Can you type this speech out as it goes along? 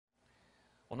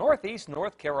Well, Northeast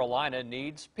North Carolina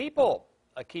needs people.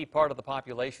 A key part of the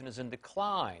population is in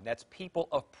decline. That's people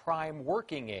of prime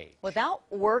working age. Without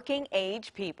working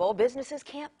age people, businesses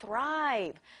can't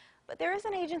thrive. But there is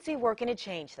an agency working to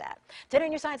change that. Today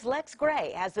on Your Side's Lex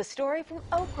Gray has the story from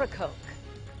Ocracoke.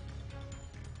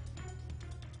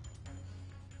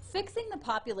 Fixing the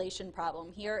population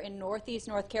problem here in Northeast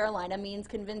North Carolina means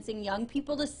convincing young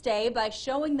people to stay by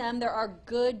showing them there are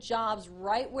good jobs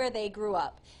right where they grew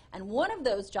up. And one of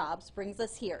those jobs brings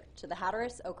us here to the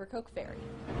Hatteras Ocracoke Ferry.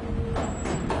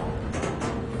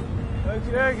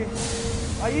 Okie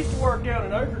dokie. I used to work down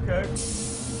in Ocracoke,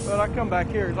 but I come back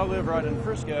here because I live right in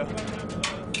Frisco.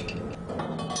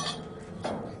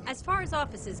 As far as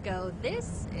offices go,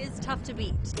 this is tough to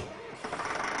beat.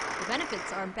 The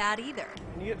benefits aren't bad either.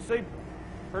 You get to see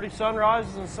pretty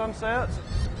sunrises and sunsets.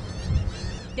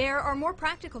 There are more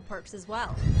practical perks as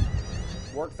well.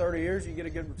 Work 30 years, you get a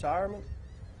good retirement.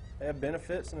 They have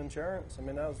benefits and insurance. I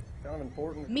mean, that was kind of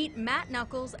important. Meet Matt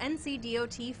Knuckles,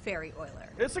 NCDOT ferry oiler.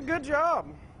 It's a good job.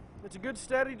 It's a good,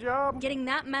 steady job. Getting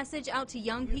that message out to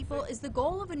young people is the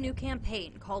goal of a new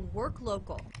campaign called Work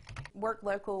Local. Work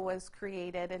Local was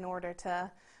created in order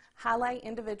to highlight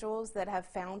individuals that have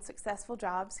found successful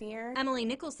jobs here. Emily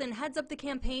Nicholson heads up the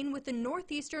campaign with the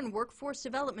Northeastern Workforce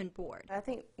Development Board. I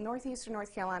think Northeastern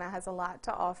North Carolina has a lot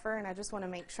to offer, and I just want to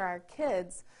make sure our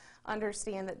kids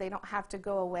understand that they don't have to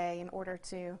go away in order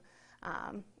to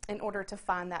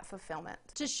find that fulfillment.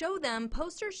 To show them,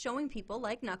 posters showing people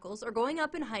like Knuckles are going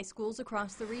up in high schools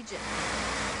across the region.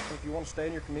 If you want to stay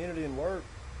in your community and work,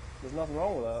 there's nothing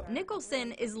wrong with that.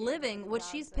 Nicholson is living what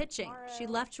she's pitching. She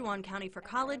left Juwan County for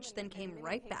college, then came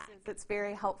right back. It's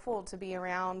very helpful to be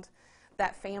around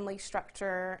that family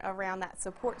structure, around that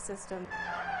support system.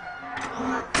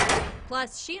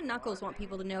 Plus, she and Knuckles want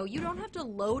people to know you don't have to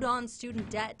load on student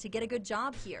debt to get a good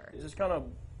job here. You just kind of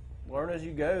learn as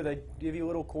you go. They give you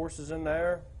little courses in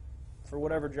there for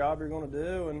whatever job you're going to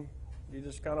do, and you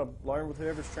just kind of learn with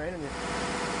whoever's training you.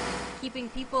 Keeping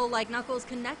people like Knuckles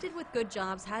connected with good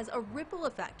jobs has a ripple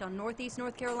effect on Northeast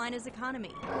North Carolina's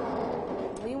economy.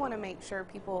 We want to make sure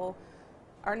people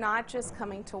are not just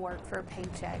coming to work for a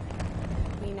paycheck.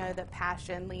 We know that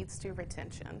passion leads to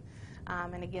retention.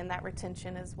 And again, that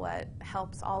retention is what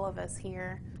helps all of us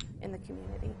here in the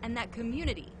community. And that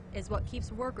community is what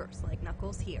keeps workers like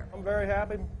Knuckles here. I'm very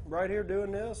happy right here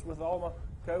doing this with all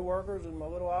my co-workers in my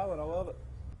little island. I love it.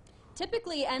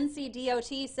 Typically,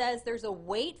 NCDOT says there's a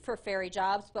wait for ferry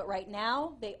jobs, but right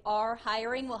now they are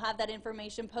hiring. We'll have that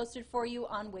information posted for you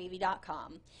on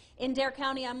WAVY.com. In Dare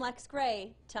County, I'm Lex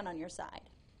Gray, 10 on your side.